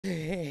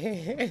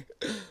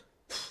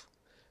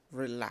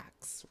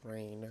Relax,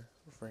 Rain.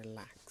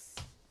 Relax.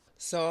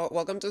 So,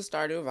 welcome to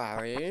Stardew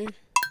Valley.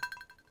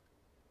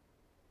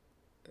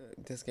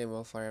 This game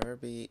will forever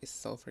be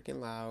so freaking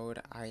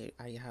loud. I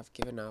have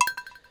given up.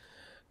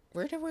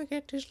 Where did we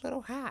get this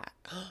little hat?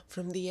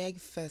 From the Egg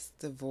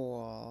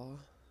Festival.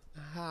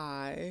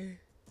 Hi.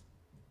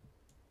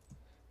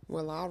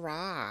 Well,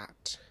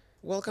 alright.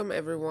 Welcome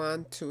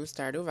everyone to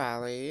Stardew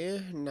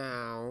Valley.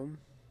 Now,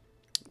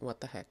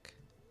 what the heck?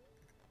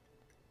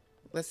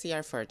 Let's see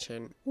our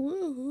fortune.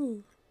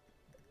 Woohoo!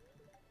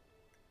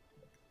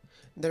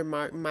 They're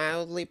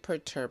mildly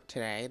perturbed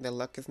today. The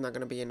luck is not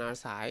going to be in our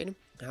side.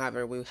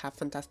 However, we have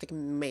fantastic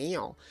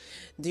mail.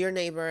 Dear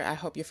neighbor, I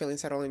hope you're feeling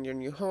settled in your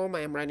new home.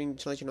 I am writing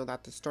to let you know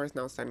that the store is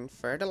now selling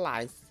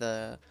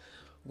fertilizer.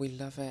 We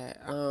love it.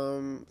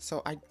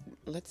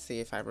 Let's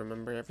see if I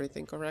remember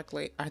everything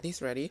correctly. Are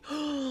these ready?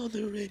 Oh,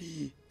 they're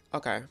ready.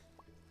 Okay.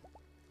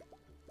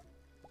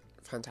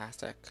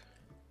 Fantastic.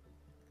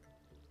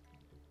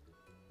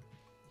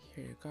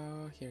 Here you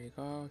go, here you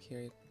go,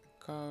 here you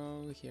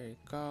go, here you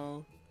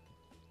go.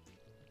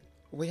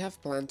 We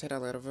have planted a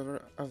little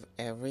bit of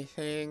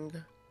everything.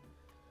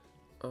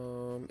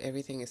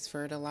 Everything is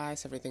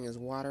fertilized, everything is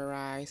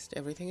waterized,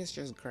 everything is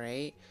just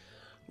great.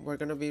 We're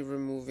gonna be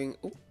removing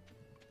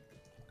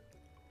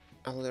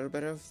a little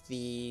bit of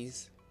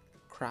these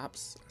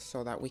crops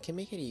so that we can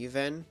make it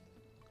even.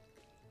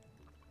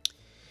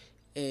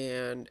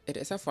 And it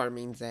is a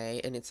farming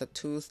day and it's a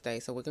Tuesday,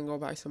 so we can go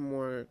buy some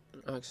more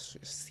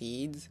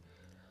seeds.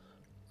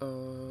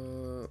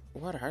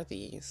 What are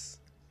these?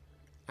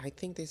 I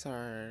think these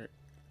are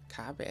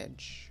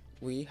cabbage.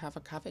 We have a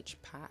cabbage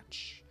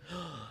patch.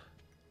 Oh,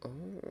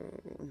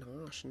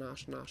 nosh,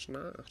 nosh, nosh,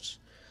 nosh.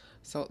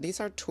 So these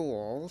are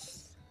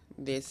tools.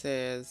 This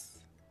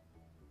is...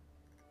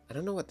 I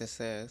don't know what this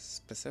is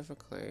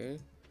specifically.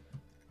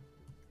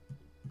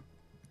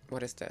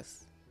 What is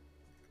this?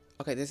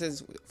 Okay, this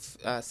is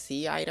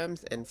sea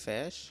items and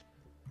fish.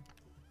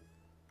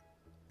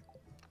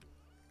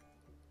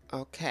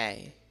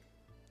 Okay.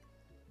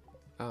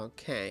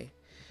 Okay.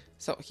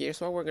 So here's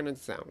what we're gonna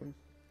do.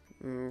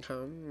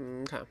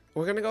 Okay.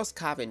 We're gonna go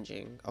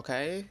scavenging,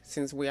 okay?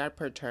 Since we are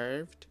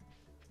perturbed.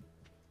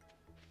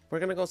 We're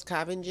gonna go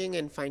scavenging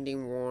and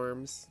finding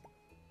worms.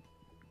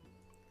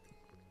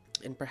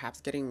 And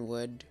perhaps getting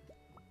wood.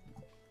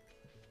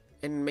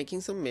 And making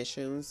some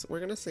missions.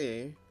 We're gonna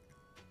see.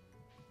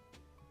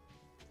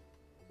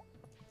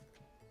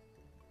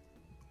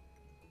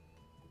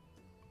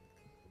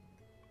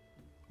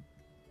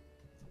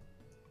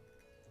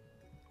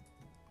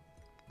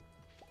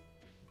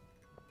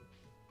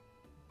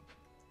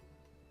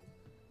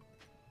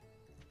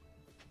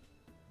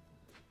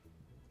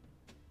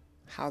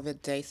 How the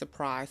day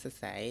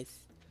surprises us.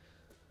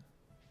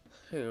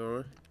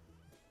 Here.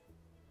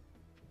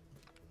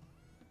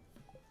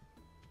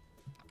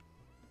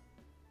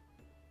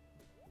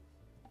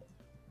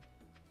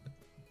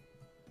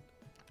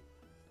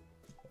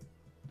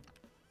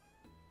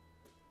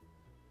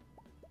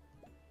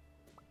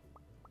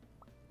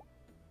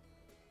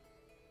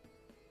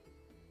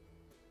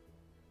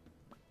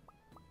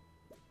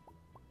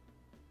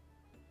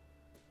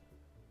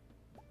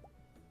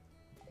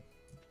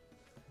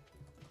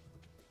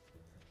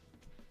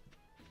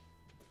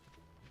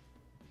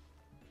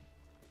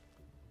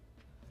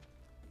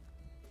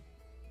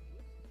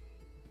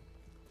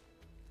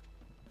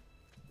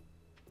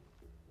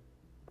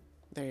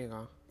 There you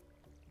go.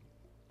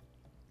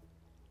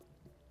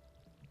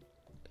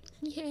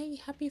 Yay,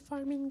 happy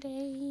farming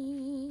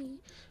day.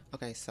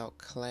 Okay, so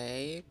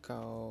clay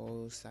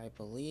goes, I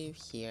believe,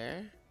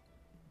 here.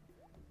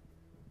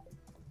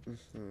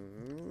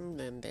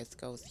 Then this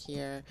goes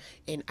here.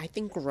 And I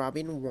think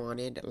Robin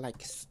wanted,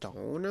 like,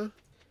 stone.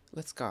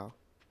 Let's go.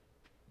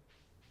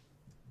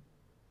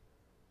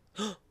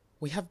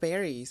 We have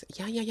berries.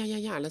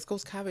 Yeah. Let's go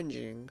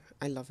scavenging.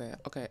 I love it.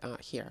 Okay,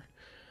 here.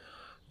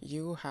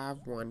 You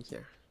have one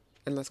here.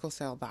 And let's go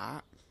sell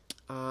that.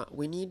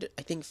 We need,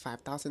 I think,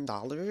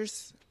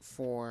 $5,000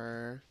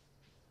 for...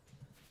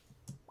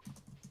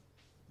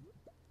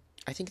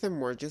 I think the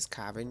more you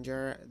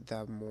scavenger,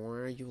 the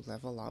more you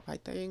level up, I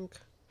think.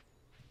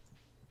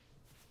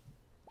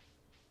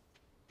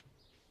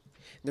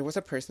 There was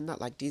a person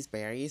that liked these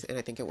berries, and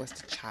I think it was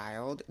the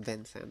child,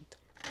 Vincent.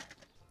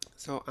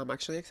 So I'm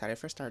actually excited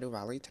for Stardew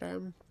Valley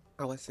today.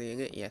 I was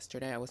seeing it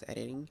yesterday. I was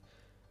editing.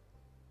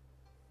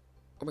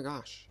 Oh my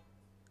gosh.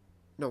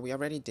 No, we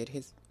already did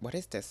his... What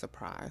is this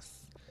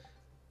surprise?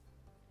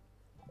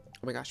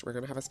 Oh my gosh, we're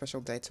gonna have a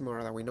special day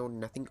tomorrow that we know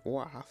nothing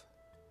of.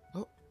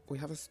 Oh, we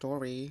have a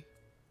story.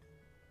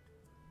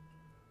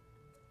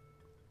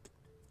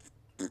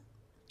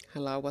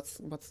 Hello, what's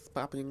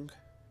popping?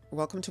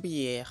 Welcome to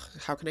be.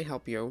 How can I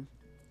help you?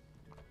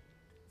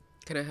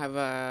 Can I have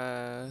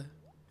a...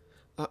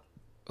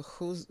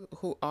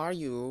 Who are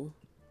you,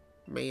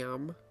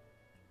 ma'am?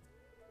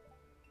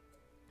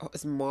 Oh,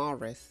 it's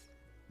Morris.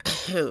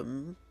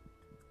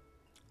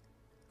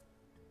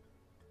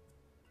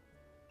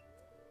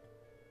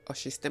 Oh,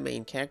 she's the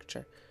main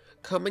character.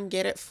 Come and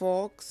get it,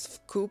 folks.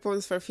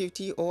 Coupons for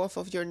 50 off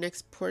of your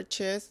next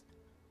purchase.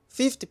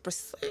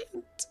 50%.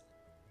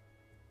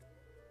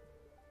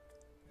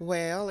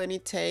 Well, any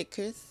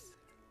takers?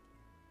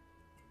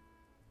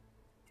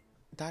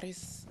 That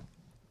is...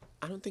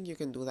 I don't think you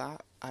can do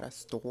that at a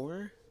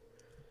store.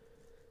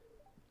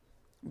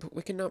 But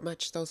we cannot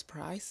match those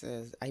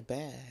prices, I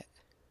bet.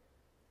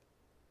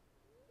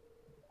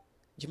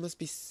 It must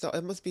be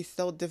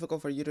so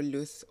difficult for you to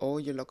lose all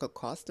your local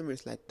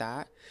customers like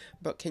that.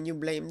 But can you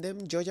blame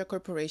them? Georgia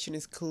Corporation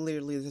is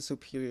clearly the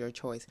superior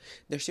choice.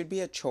 There should be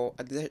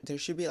there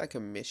should be like a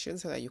mission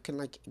so that you can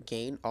like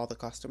gain all the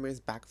customers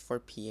back for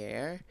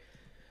Pierre,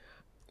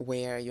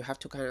 where you have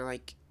to kind of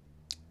like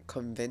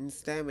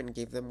convince them and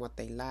give them what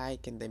they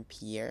like, and then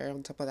Pierre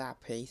on top of that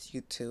pays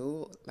you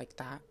too, like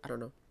that. I don't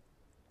know.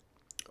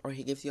 Or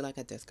he gives you like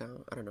a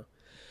discount. I don't know.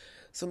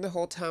 Soon the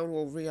whole town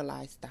will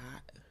realize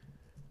that.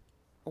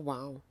 Oh,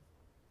 wow.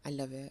 I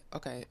love it.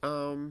 Okay,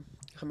 how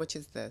much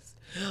is this?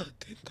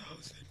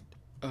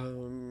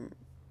 10,000.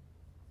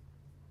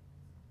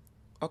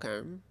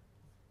 Okay.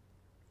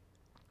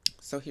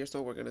 So here's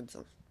what we're gonna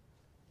do.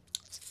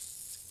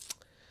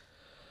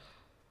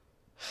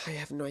 I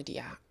have no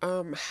idea.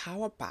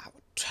 How about...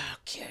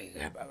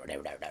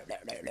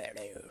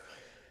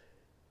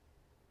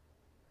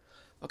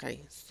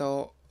 Okay,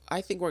 so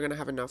I think we're gonna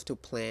have enough to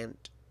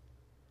plant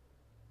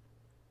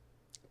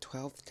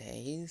 12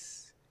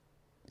 days.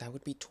 That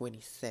would be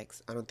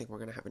 26. I don't think we're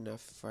gonna have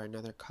enough for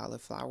another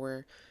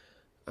cauliflower.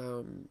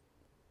 A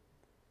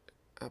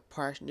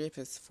parsnip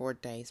is 4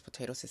 days.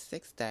 Potatoes is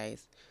 6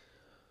 days.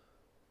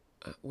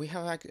 We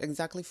have like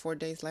exactly 4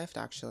 days left,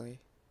 actually.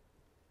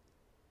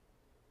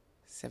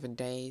 7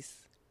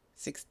 days.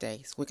 6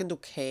 days. We can do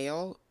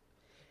kale,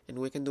 and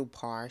we can do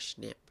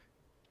parsnip.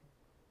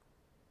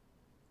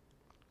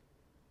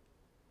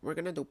 We're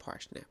gonna do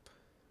parsnip.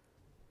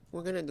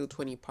 We're gonna do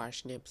 20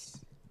 parsnips.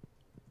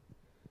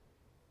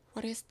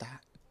 What is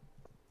that?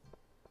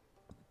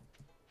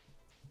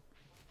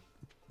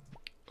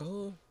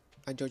 Oh,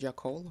 a Georgia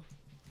cola.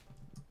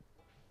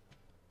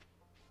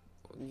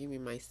 Give me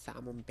my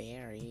salmon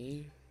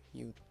berry,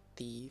 you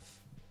thief.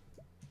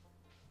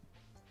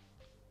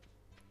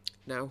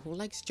 Now, who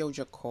likes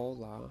Georgia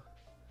cola?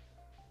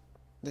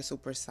 The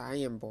Super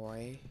Saiyan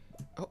boy.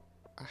 Oh,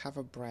 I have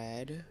a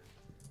bread.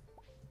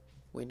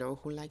 We know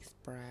who likes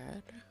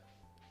bread.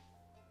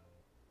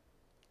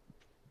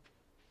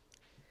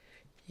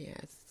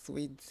 Yes,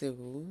 we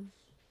do.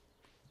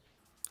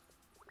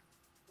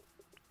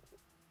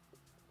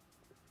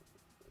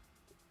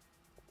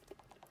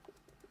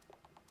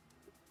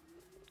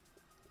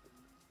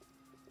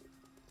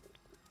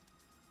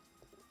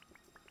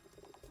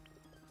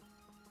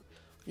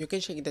 You can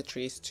shake the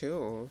trees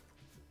too.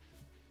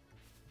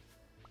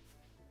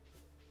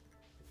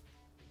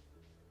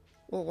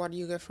 Well, what do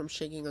you get from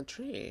shaking a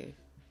tree?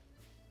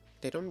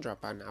 They don't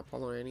drop an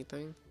apple or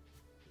anything.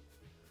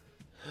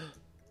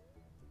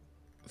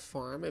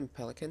 Farm in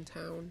Pelican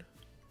Town?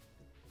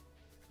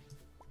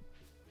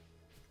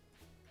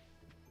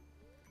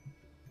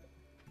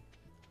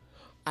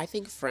 I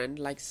think Friend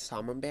likes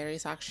salmon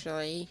berries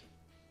actually.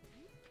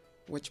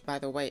 Which, by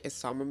the way, is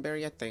salmon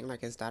berry a thing?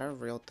 Like, is that a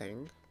real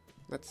thing?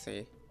 Let's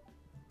see.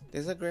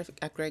 This is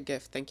a great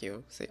gift, thank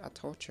you. See, I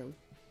told you.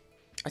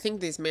 I think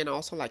these men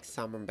also like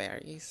salmon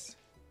berries.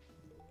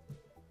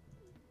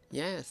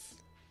 Yes.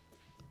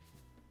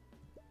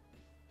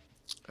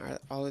 Are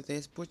all of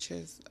these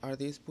bushes,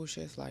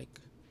 like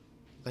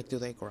do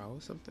they grow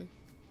or something?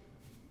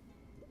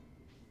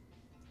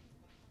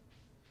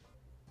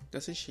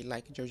 Doesn't she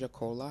like Georgia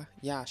Cola?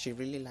 Yeah, she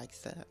really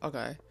likes it.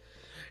 Okay.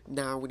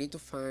 Now we need to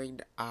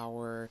find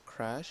our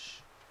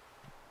crush.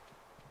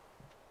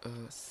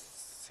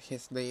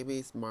 His name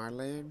is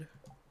Marlin.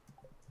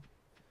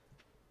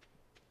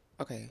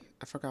 Okay,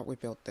 I forgot we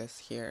built this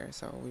here,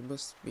 so we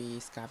must be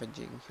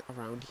scavenging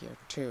around here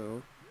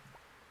too.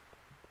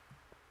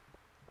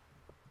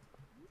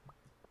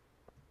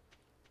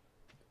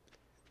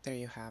 There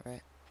you have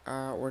it.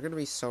 We're gonna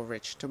be so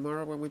rich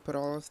tomorrow when we put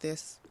all of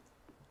this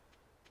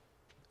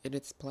in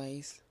its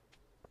place.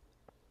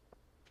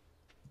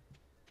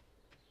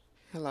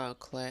 Hello,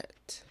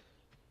 Clet.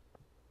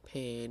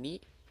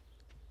 Penny.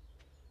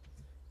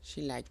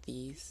 She liked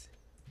these.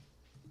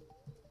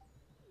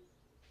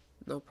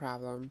 No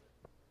problem.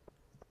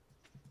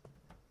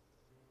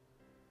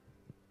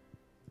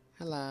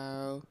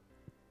 Hello.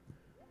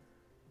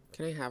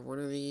 Can I have one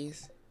of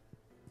these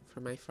for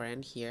my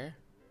friend here?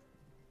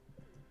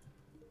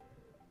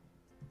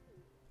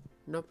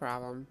 No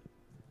problem.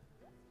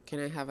 Can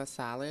I have a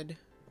salad?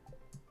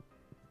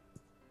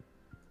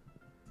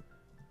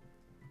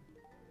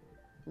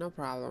 No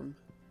problem.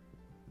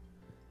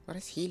 What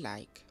does he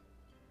like?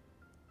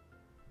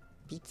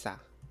 Pizza.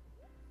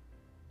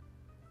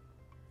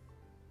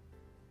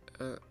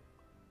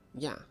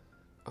 Yeah.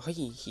 Oh,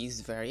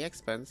 he's very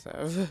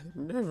expensive.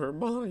 Never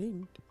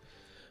mind.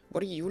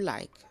 What do you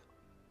like?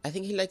 I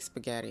think he likes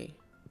spaghetti.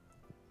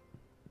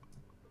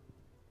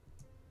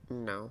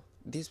 No.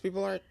 These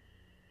people are...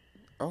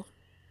 Oh.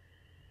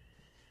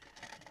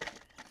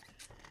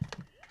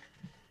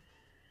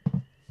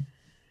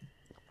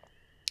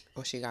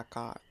 Oh, she got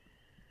caught.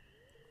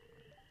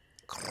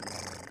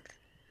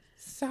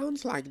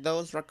 Sounds like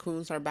those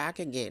raccoons are back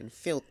again,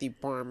 filthy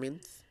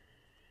varmints.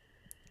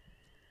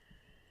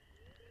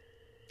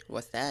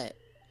 What's that?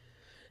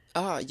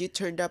 Oh, you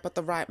turned up at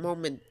the right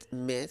moment,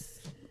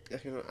 miss.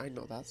 I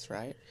know that's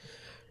right.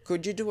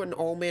 Could you do an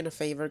old man a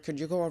favor? Could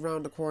you go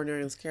around the corner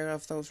and scare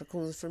off those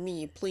raccoons for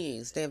me,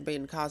 please? They've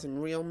been causing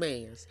real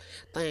mess.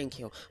 Thank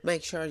you.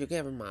 Make sure you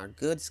give them a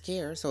good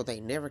scare so they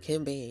never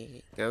come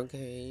back.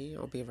 Okay,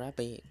 I'll be right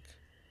back.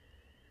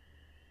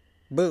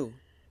 Boo.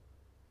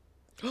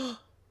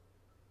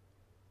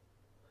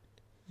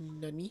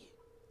 Nani?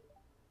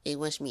 It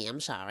was me,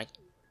 I'm sorry.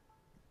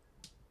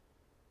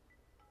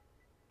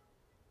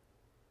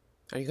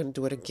 Are you gonna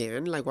do it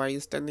again? Like, why are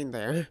you standing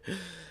there?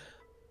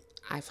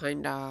 I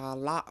find a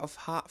lot of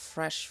hot,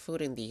 fresh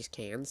food in these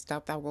cans.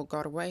 Stuff that will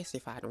go to waste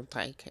if I don't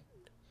take it.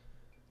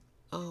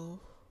 Oh.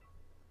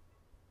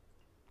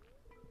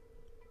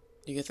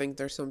 Do you think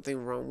there's something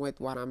wrong with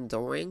what I'm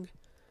doing?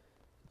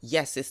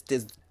 Yes, it's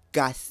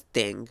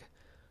disgusting.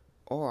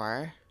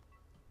 Or,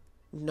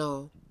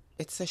 no,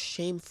 it's a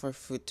shame for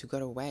food to go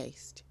to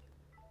waste.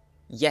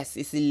 Yes,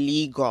 it's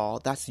illegal.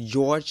 That's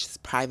George's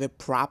private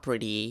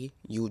property,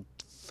 you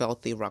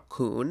filthy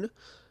raccoon.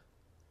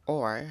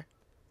 Or,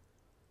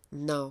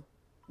 no,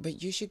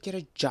 but you should get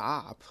a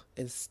job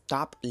and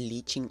stop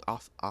leeching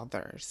off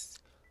others.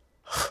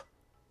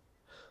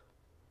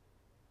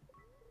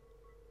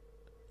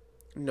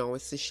 No,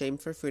 it's a shame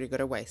for food to go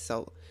to waste,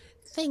 so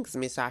thanks,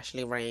 Miss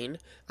Ashley Rain.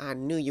 I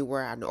knew you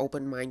were an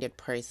open-minded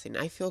person.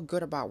 I feel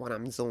good about what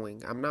I'm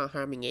doing. I'm not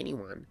harming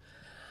anyone.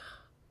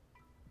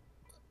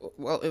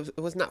 Well, it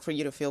was not for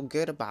you to feel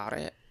good about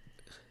it.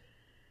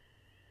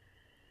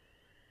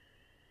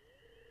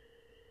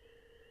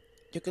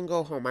 You can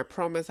go home. I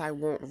promise I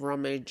won't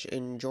rummage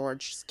in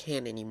George's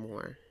can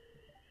anymore.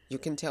 You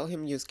can tell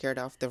him you scared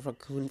off the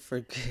raccoon for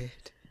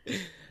good.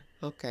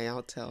 Okay,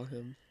 I'll tell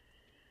him.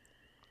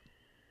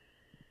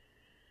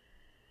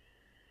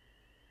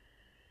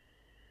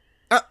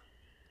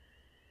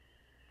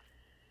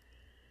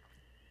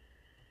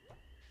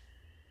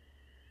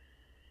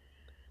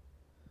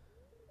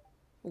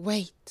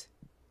 Wait.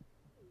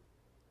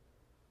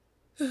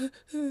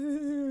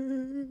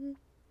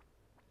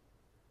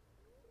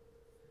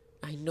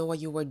 I know what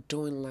you were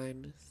doing,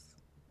 Linus.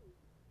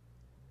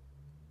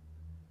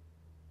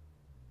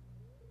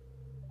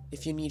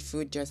 If you need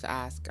food, just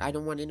ask. I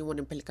don't want anyone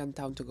in Pelican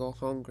Town to go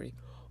hungry.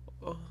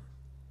 Oh.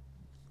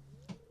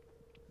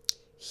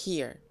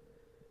 Here.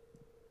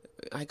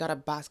 I got a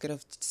basket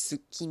of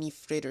zucchini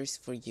fritters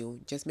for you.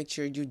 Just make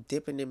sure you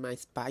dip it in my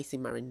spicy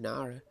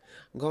marinara.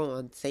 Go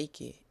on,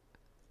 take it.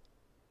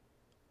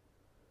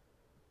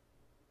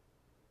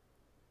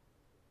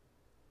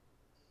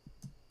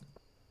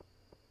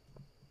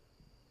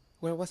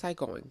 Where was I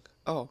going?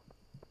 Oh.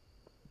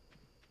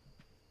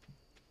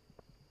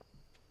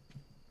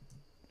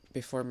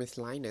 Before Miss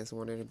Linus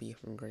wanted to be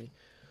hungry.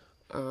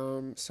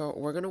 So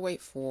we're gonna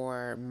wait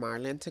for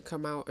Marlon to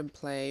come out and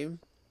play.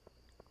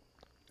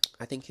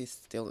 I think he's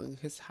still in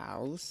his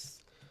house.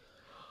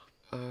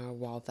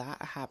 While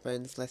that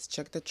happens, let's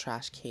check the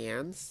trash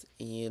cans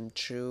in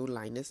true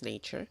Linus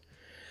nature.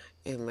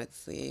 And let's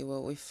see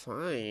what we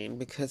find.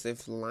 Because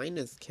if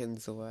Linus can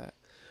do it,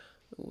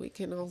 we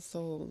can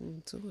also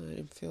do it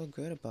and feel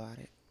good about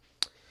it.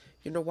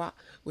 You know what?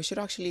 We should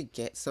actually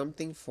get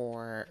something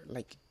for,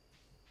 like,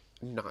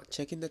 not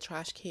checking the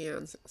trash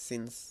cans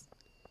since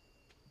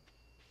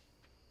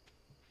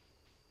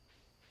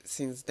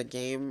the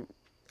game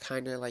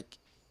kind of, like,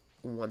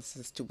 wants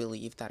us to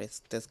believe that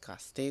it's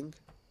disgusting.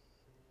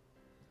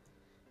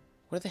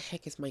 Where the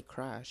heck is my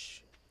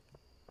crush?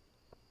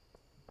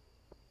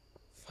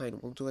 Fine,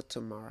 we'll do it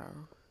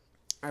tomorrow.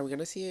 Are we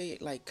gonna see,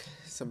 like,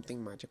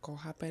 something magical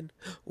happen?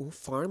 Ooh,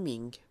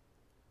 farming.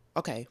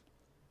 Okay.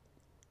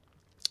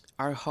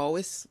 Our hoe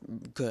is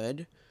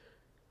good.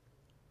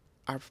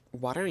 Our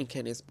watering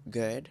can is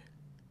good.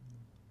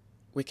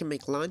 We can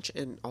make lunch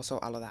and also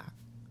all of that.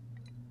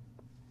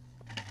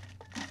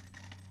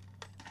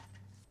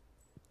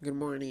 Good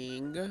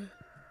morning.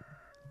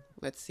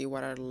 Let's see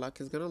what our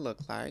luck is gonna look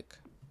like.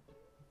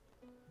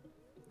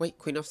 Wait,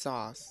 Queen of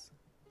Sauce.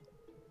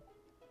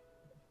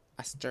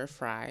 A stir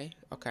fry.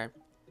 Okay.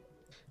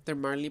 They're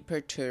mildly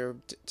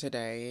perturbed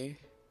today.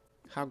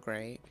 How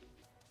great.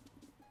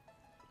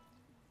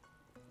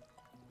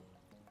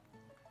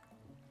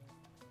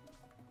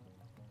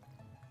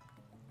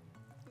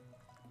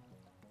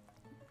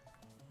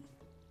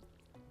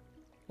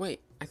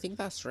 Wait, I think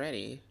that's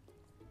ready.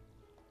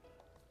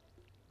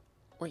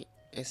 Wait,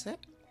 is it?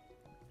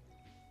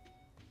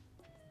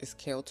 Is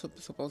kale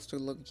supposed to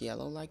look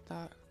yellow like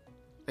that?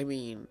 I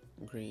mean,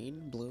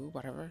 green, blue,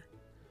 whatever.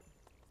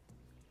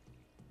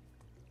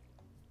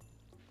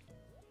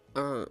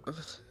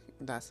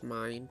 That's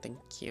mine, thank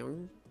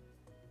you.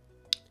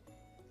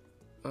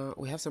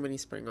 We have so many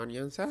spring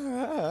onions.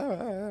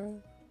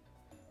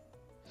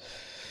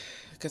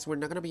 Because we're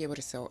not gonna be able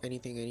to sell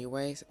anything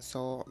anyways,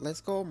 so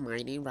let's go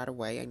mining right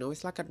away. I know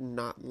it's like a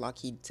not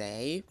lucky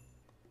day,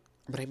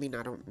 but I mean,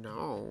 I don't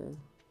know.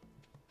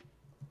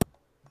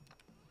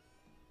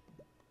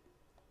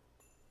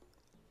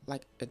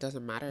 Like, it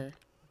doesn't matter.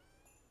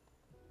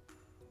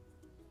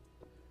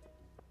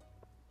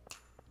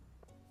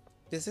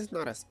 This is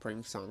not a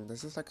spring song.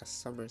 This is like a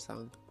summer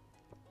song.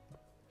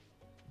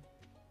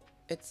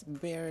 It's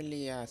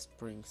barely a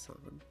spring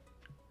song.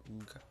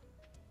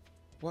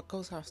 What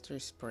goes after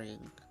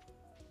spring?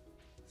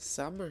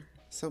 Summer.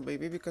 So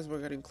maybe because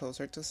we're getting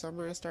closer to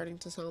summer, it's starting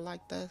to sound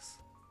like this.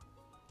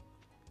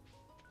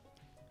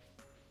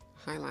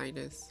 Hi,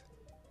 Linus.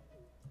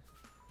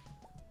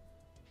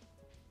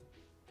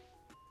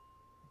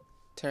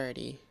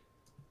 30.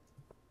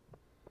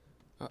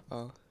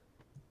 Uh-oh.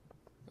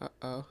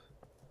 Uh-oh.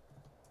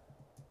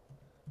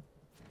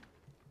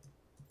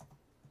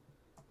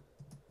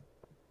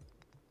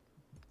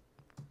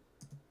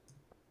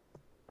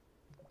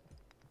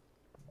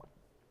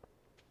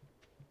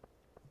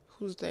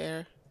 Who's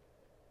there?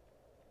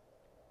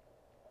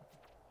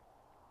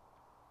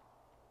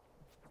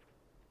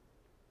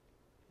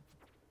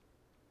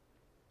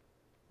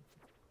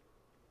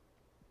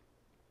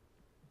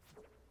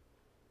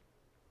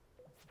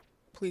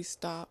 Please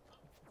stop.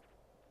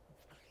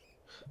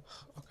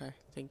 Okay,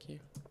 thank you.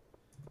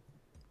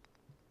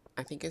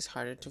 I think it's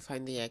harder to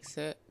find the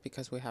exit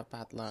because we have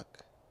bad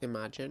luck.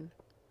 Imagine.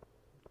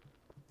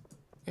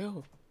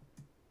 Ew.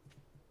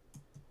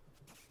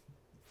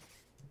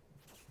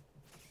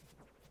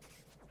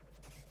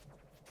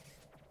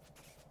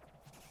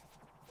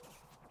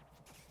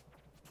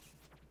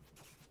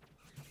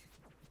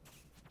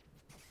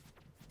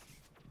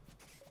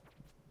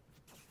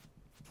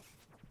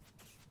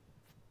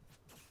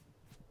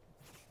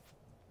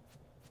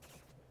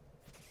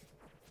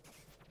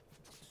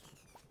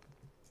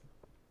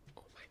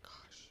 Oh my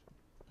gosh.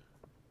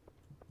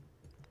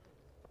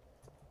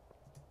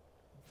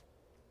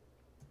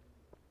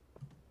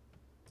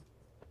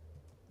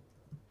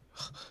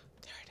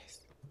 There it is.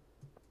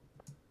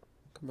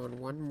 Come on,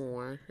 one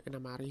more and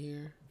I'm out of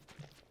here.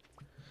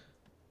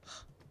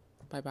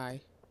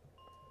 Bye-bye.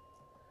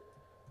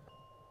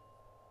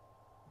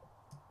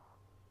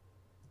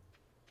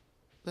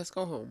 Let's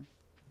go home.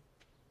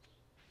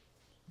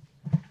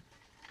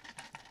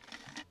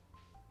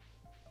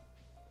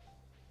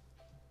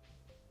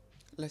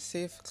 Let's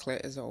see if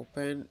Clit is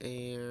open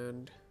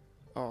and...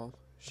 Oh,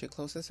 she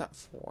closes at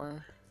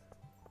 4.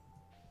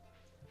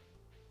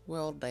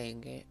 Well,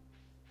 dang it.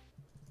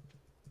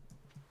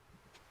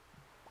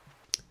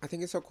 I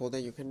think it's so cool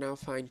that you can now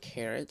find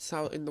carrots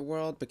out in the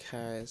world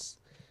because...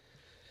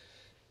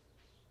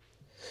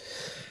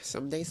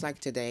 Some days like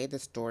today, the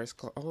store is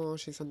closed. Oh,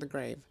 she's on the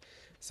grave.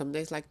 Some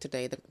days like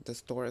today, the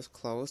store is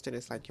closed and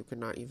it's like you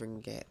cannot even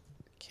get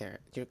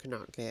carrot. You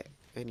cannot get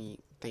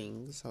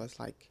anything. So it's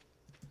like...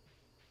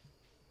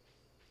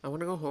 I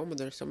want to go home, but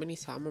there's so many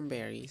salmon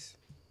berries.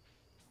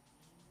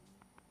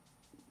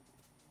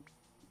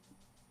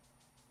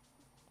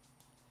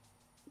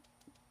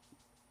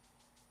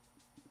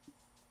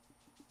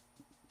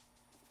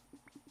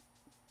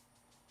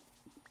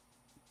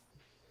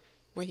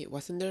 Wait,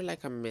 wasn't there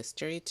like a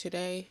mystery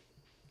today?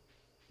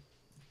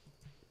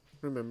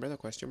 Remember the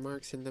question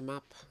marks in the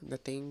map? The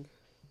thing?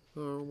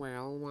 Oh,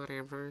 well,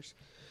 whatever.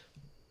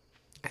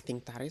 I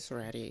think that is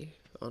ready,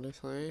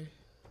 honestly.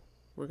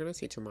 We're gonna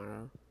see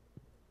tomorrow.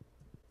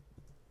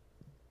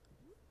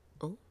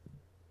 Oh.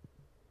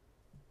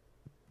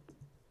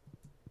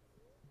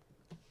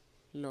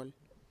 Lol.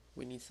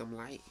 We need some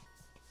light.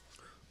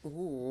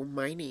 Ooh,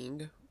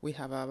 mining. We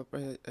have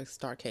a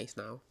star case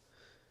now.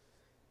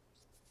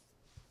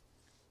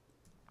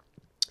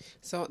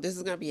 So this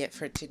is gonna be it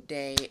for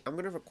today. I'm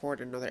gonna record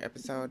another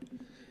episode.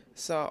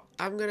 So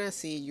I'm gonna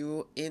see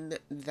you in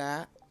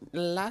the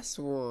last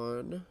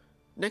one.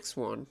 Next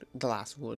one. The last one.